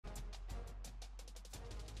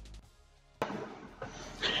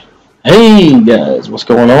Hey guys, what's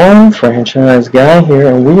going on? Franchise Guy here,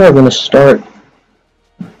 and we are going to start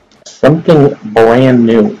something brand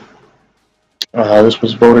new. This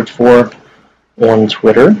was voted for on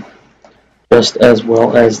Twitter, just as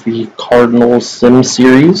well as the Cardinals Sim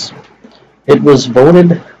series. It was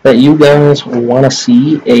voted that you guys want to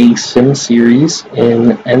see a Sim series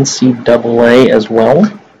in NCAA as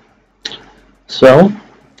well. So,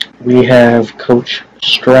 we have Coach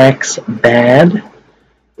Strax Bad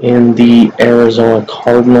in the Arizona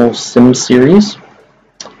Cardinals Sim series.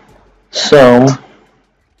 So,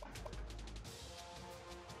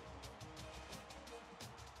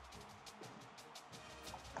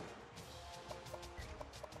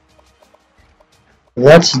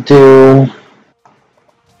 let's do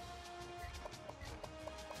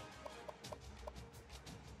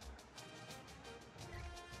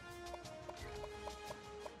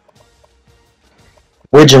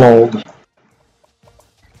Reginald.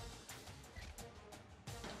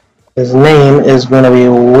 His name is going to be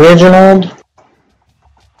Reginald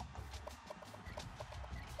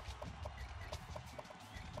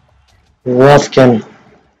Ruffkin.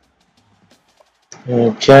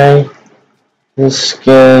 Okay. This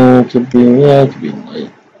skin could be, it could be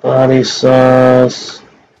light. Body sauce.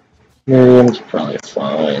 Medium's probably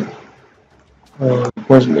fine.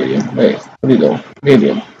 Where's medium? Hey, what are you doing?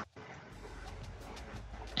 Medium.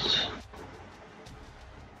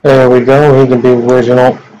 There we go. He can be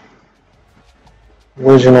Reginald.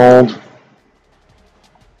 Reginald.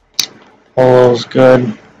 Polo's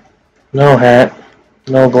good. No hat.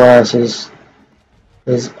 No glasses.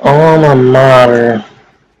 His alma mater.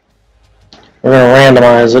 We're going to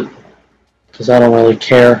randomize it because I don't really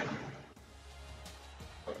care.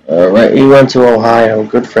 Alright, he went to Ohio.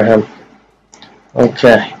 Good for him.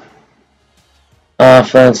 Okay.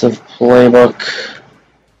 Offensive playbook.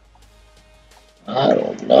 I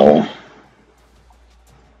don't know.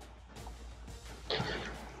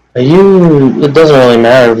 It doesn't really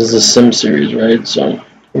matter if this is a sim series, right? So,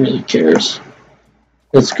 who really cares?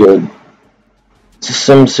 It's good. It's a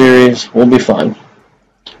sim series. We'll be fine.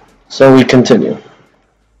 So we continue.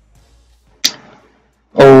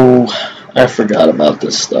 Oh, I forgot about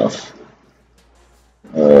this stuff.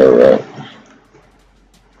 Alright.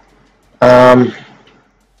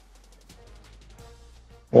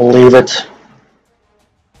 We'll leave it.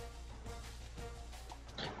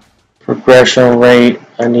 Progression rate,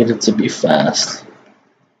 I need it to be fast.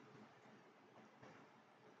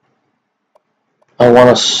 I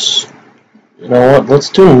want to, you know what, let's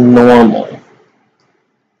do normal.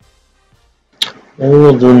 Maybe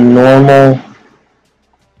we'll do normal,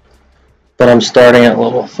 but I'm starting at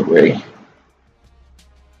level 3.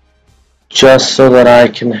 Just so that I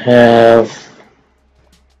can have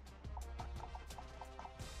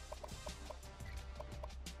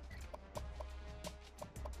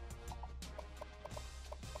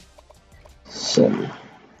Sim.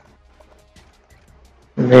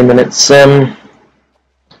 Naming it Sim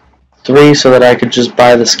 3 so that I could just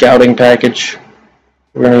buy the scouting package.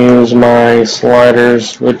 We're going to use my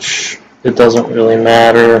sliders, which it doesn't really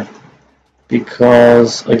matter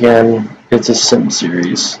because, again, it's a Sim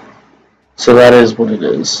series. So that is what it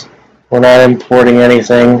is. We're not importing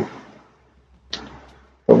anything,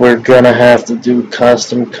 but we're going to have to do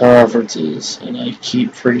custom conferences, and I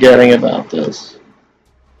keep forgetting about this.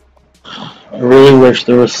 I really wish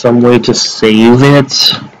there was some way to save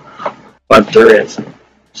it, but there isn't.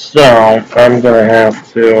 So, I'm going to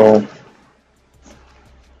have to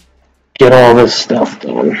get all this stuff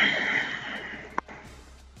done.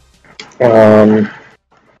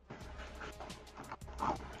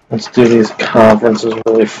 Let's do these conferences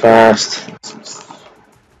really fast. It's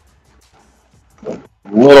a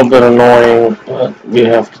little bit annoying, but we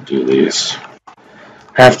have to do these.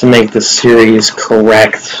 Have to make the series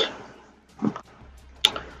correct.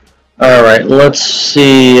 Alright, let's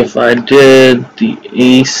see if I did the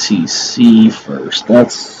ACC first.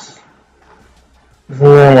 Isn't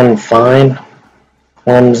that one fine?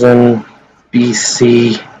 Clemson,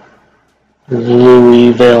 BC,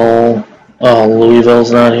 Louisville. Oh, Louisville's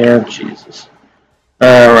not here? Jesus.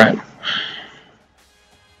 Alright.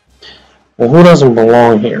 Well, who doesn't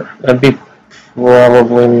belong here? That'd be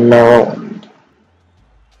probably Maryland.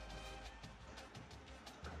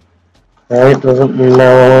 Right? Doesn't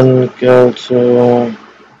Maryland go to...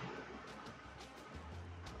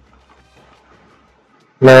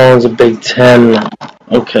 Maryland's a Big Ten now.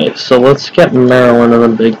 Okay, so let's get Maryland in the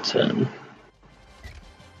Big Ten.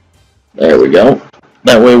 There we go.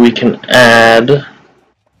 That way we can add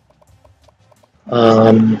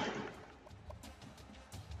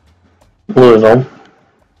Louisville.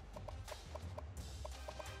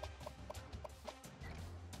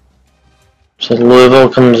 So Louisville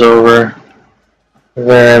comes over.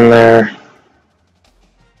 They're in there.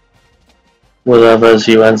 With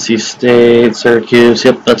FSU, NC State, Syracuse.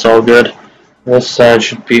 Yep, that's all good. This side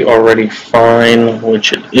should be already fine,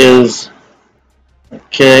 which it is.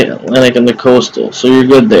 Okay, Atlantic and the Coastal. So you're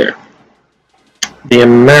good there. The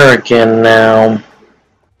American now.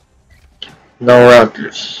 No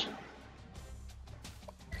Rutgers.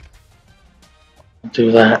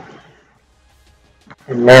 Do that.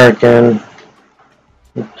 American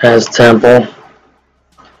has Temple.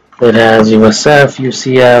 It has USF,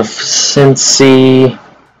 UCF, Cincy,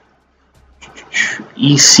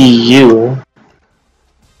 ECU.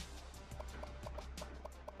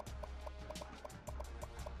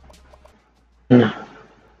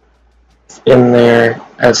 In there.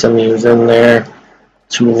 SMU's in there.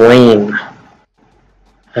 Tulane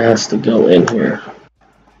has to go in here.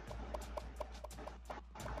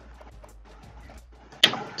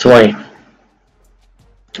 Tulane.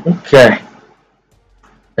 Okay.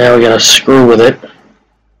 Now we gotta screw with it.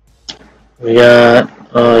 We got,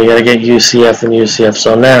 you gotta get UCF and UCF.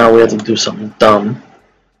 So now we have to do something dumb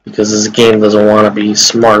because this game doesn't want to be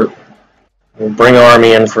smart. We'll bring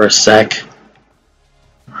Army in for a sec.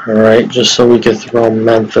 Alright, just so we could throw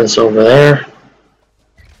Memphis over there.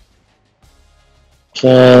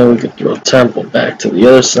 Okay, we could throw Temple back to the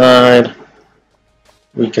other side.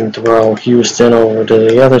 We can throw Houston over to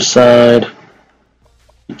the other side.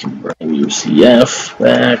 We can bring UCF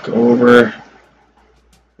back over.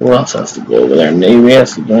 Who else has to go over there? Navy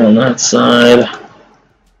has to go on that side.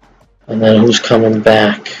 And then who's coming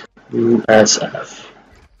back? USF.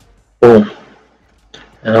 Boom.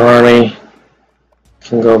 And Army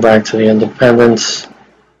can go back to the Independents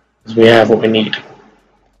because we have what we need.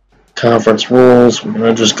 Conference rules. We're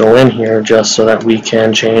going to just go in here just so that we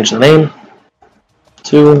can change the name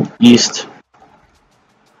to East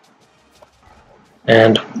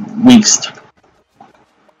and West.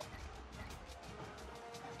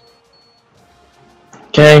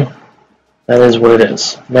 Okay, that is what it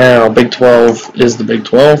is. Now, Big 12 is the Big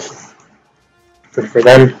 12. Good for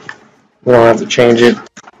them. We don't have to change it.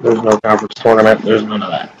 There's no conference tournament. There's none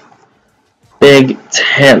of that. Big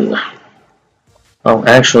 10. Oh,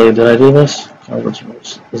 actually, did I do this? Conference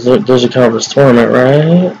rules. There's a conference tournament,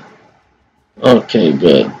 right? Okay,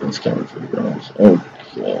 good. Let's conference rules.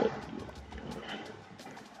 Okay.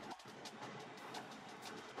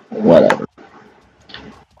 Whatever.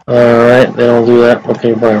 Alright, they don't do that.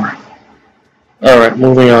 Okay, whatever. Alright,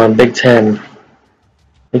 moving on. Big 10.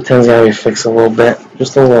 Big 10's gotta be fixed a little bit.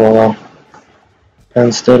 Just a little, though.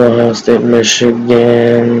 Penn State, Ohio State,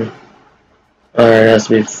 Michigan. Alright, it has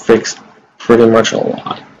to be fixed pretty much a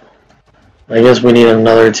lot. I guess we need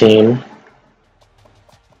another team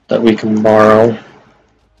that we can borrow.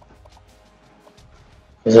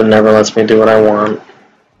 Because it never lets me do what I want.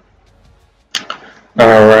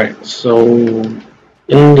 Alright, so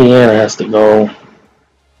Indiana has to go.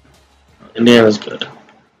 Indiana's good.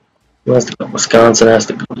 Who has to go? Wisconsin has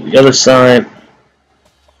to go to the other side.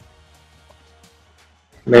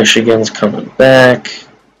 Michigan's coming back.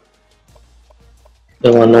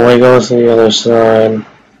 Illinois goes to the other side.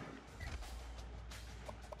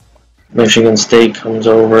 Michigan State comes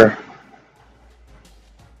over.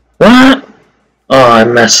 What? Oh, I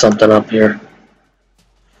messed something up here.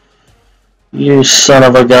 You son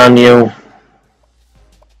of a gun, you.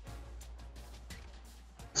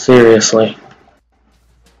 Seriously.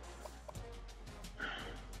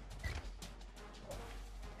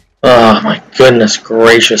 Oh my goodness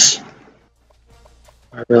gracious.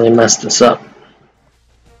 I really messed this up.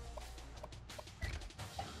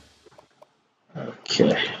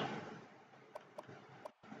 Okay.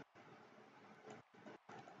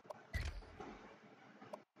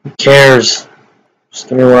 Who cares? Just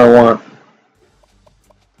give me what I want.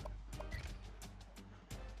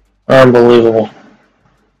 Unbelievable.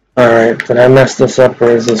 Alright, did I mess this up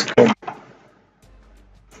or is this good?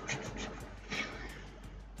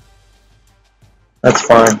 That's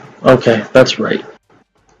fine. Okay, that's right.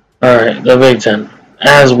 Alright, the Big Ten.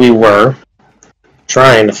 As we were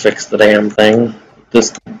trying to fix the damn thing,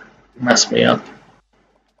 this messed me up.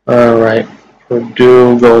 Alright,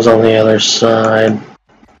 Purdue goes on the other side.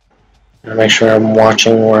 Gotta make sure I'm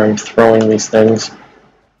watching where I'm throwing these things.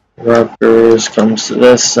 Rutgers comes to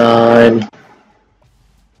this side.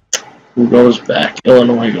 Who goes back?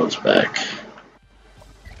 Illinois goes back.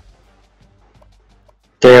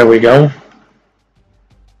 There we go.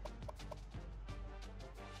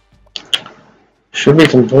 Should be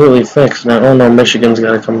completely fixed now. Oh no, Michigan's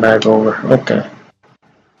got to come back over. Okay.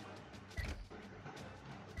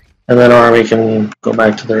 And then Army can go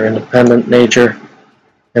back to their independent nature.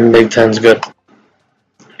 And Big Ten's good.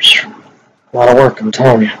 A lot of work, I'm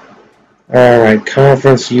telling you. Alright,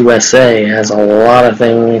 Conference USA has a lot of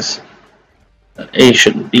things. A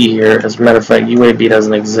shouldn't be here. As a matter of fact, UAB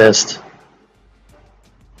doesn't exist.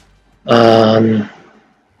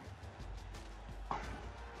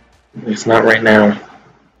 It's not right now.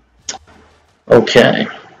 Okay.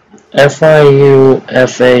 FIU,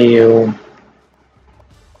 FAU.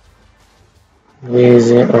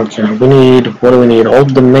 Easy. Okay, we need, what do we need?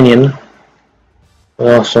 Old Dominion. We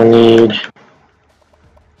also need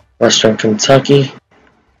Western Kentucky.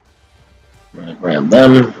 I'm gonna grab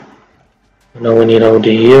them. I know we need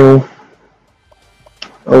ODU.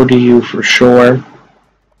 ODU for sure.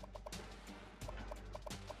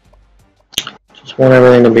 Just want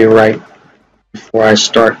everything to be right before I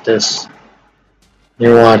start this.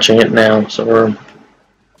 You're watching it now, so we're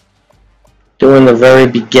doing the very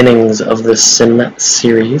beginnings of this sim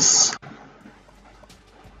series.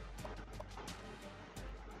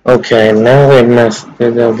 Okay, now they've messed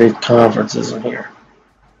the conferences in here.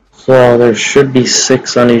 So there should be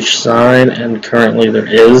 6 on each side, and currently there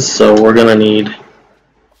is, so we're gonna need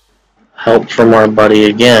help from our buddy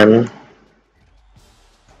again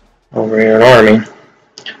over here in Army.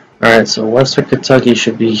 Alright, so Western Kentucky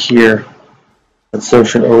should be here, but so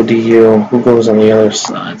should ODU. Who goes on the other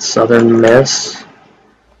side? Southern Miss.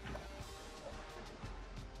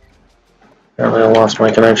 Apparently I lost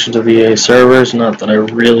my connection to VA servers, not that I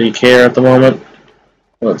really care at the moment.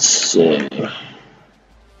 Let's see.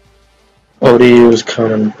 ODU is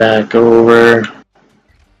coming back over.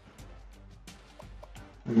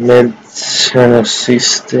 Mid-Tennessee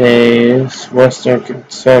stays. Western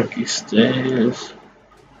Kentucky stays.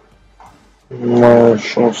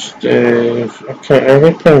 Marshall stays. Okay,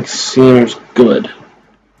 everything seems good.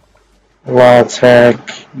 La Tech,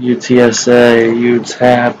 UTSA,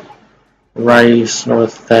 UTAP, Rice,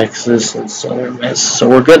 North Texas, and Southern Miss. So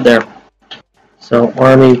we're good there. So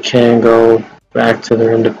Army can go back to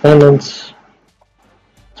their independence.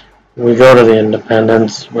 We go to the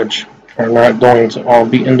independents, which are not going to all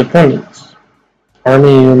be independents. Army,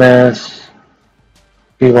 UMass,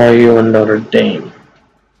 BYU, and Notre Dame.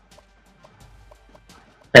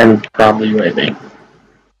 And probably UAB.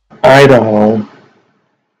 Idaho.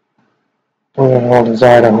 Where the hell does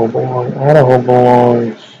Idaho belong? Idaho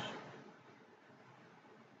belongs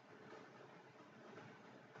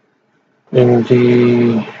in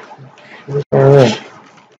the... Where are they?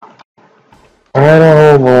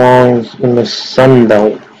 Idaho belongs in the Sun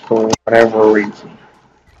Belt for whatever reason.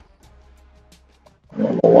 I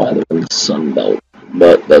don't know why they're in the Sun Belt,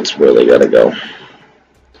 but that's where they gotta go.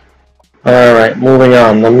 Alright, moving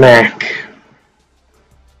on. The MAC.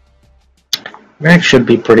 MAC should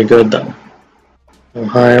be pretty good, though.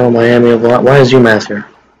 Ohio, Miami, why is UMass here?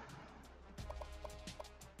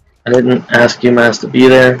 I didn't ask UMass to be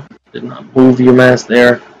there. Did not move UMass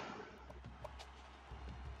there.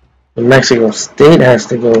 New Mexico State has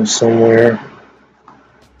to go somewhere.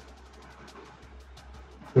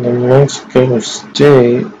 New Mexico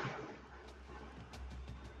State.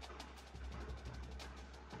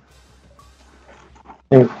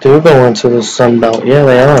 They do go into the Sun Belt. Yeah,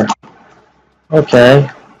 they are. Okay.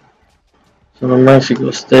 So New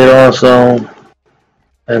Mexico State also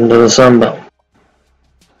into the Sun Belt.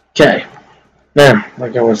 Okay. Now,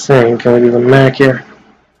 like I was saying, can we do the MAC here?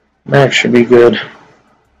 MAC should be good.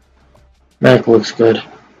 MAC looks good.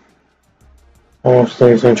 All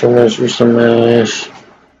States, Central Miss, Eastern Miss,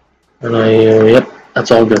 NIU. Yep,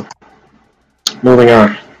 that's all good. Moving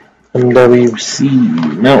on.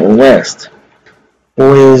 MWC, Mountain West.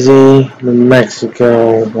 Boise, New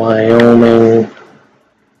Mexico, Wyoming,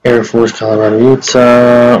 Air Force, Colorado,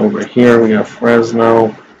 Utah. Over here we got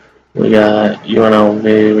Fresno, we got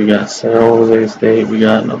UNLV, we got San Jose State, we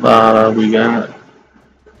got Nevada, we got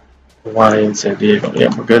Hawaii and San Diego.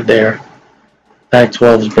 Yep, we're good there.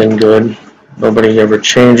 Pac-12's been good. Nobody ever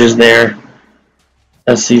changes there.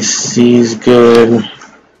 SEC's good.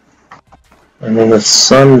 And then the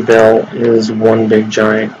Sun Belt is one big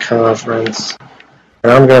giant conference.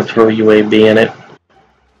 And I'm going to throw UAB in it.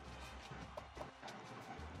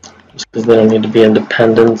 Just because they don't need to be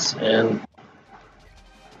independents, and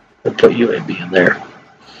we'll put UAB in there.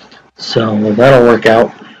 So that'll work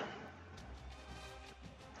out.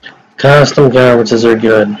 Custom conferences are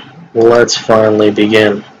good. Let's finally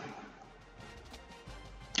begin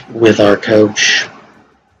with our coach.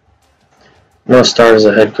 I'm going to start as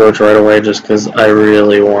a head coach right away just because I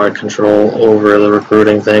really want control over the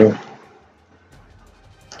recruiting thing.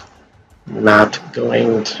 Not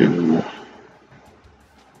going to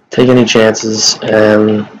take any chances,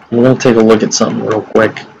 and I'm going to take a look at something real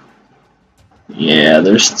quick. Yeah,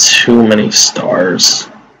 there's too many stars.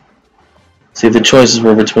 See, the choices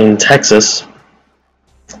were between Texas,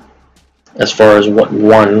 as far as what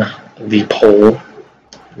won the poll.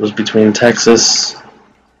 It was between Texas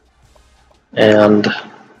and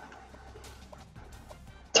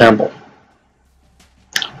Temple.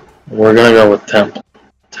 We're going to go with Temple.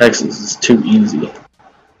 Texas is too easy.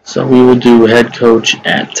 So we will do head coach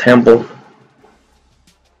at Temple.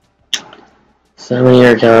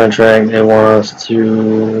 7-year contract. They want us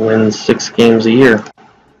to win 6 games a year.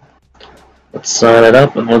 Let's sign it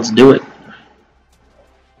up and let's do it.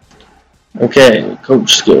 Okay,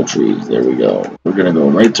 coach skill trees. There we go. We're going to go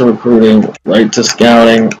right to recruiting, right to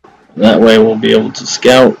scouting. That way we'll be able to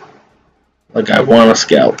scout like I want to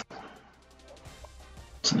scout.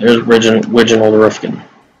 So there's Reginald Rifkin.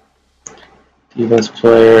 Defense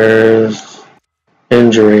players,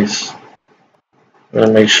 injuries. I'm going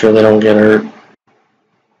to make sure they don't get hurt.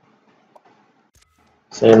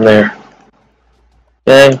 Same there.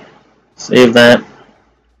 Okay, save that.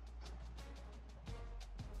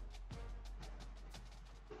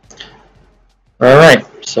 Alright,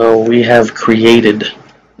 so we have created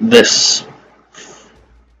this,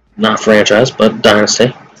 not franchise, but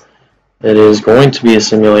dynasty. It is going to be a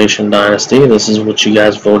simulation dynasty. This is what you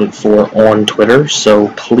guys voted for on Twitter, so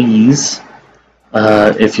please,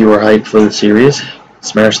 if you are hyped for the series,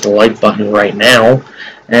 smash the like button right now.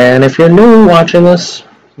 And if you're new watching this,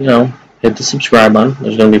 hit the subscribe button.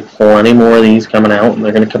 There's going to be plenty more of these coming out, and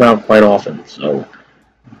they're going to come out quite often. So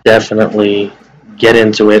definitely get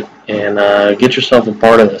into it and get yourself a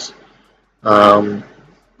part of this. We're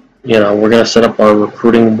going to set up our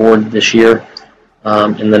recruiting board this year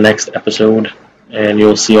in the next episode, and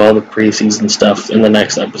you'll see all the preseason stuff in the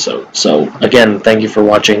next episode. So, again, thank you for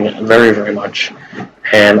watching very, very much,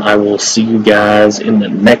 and I will see you guys in the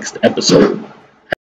next episode.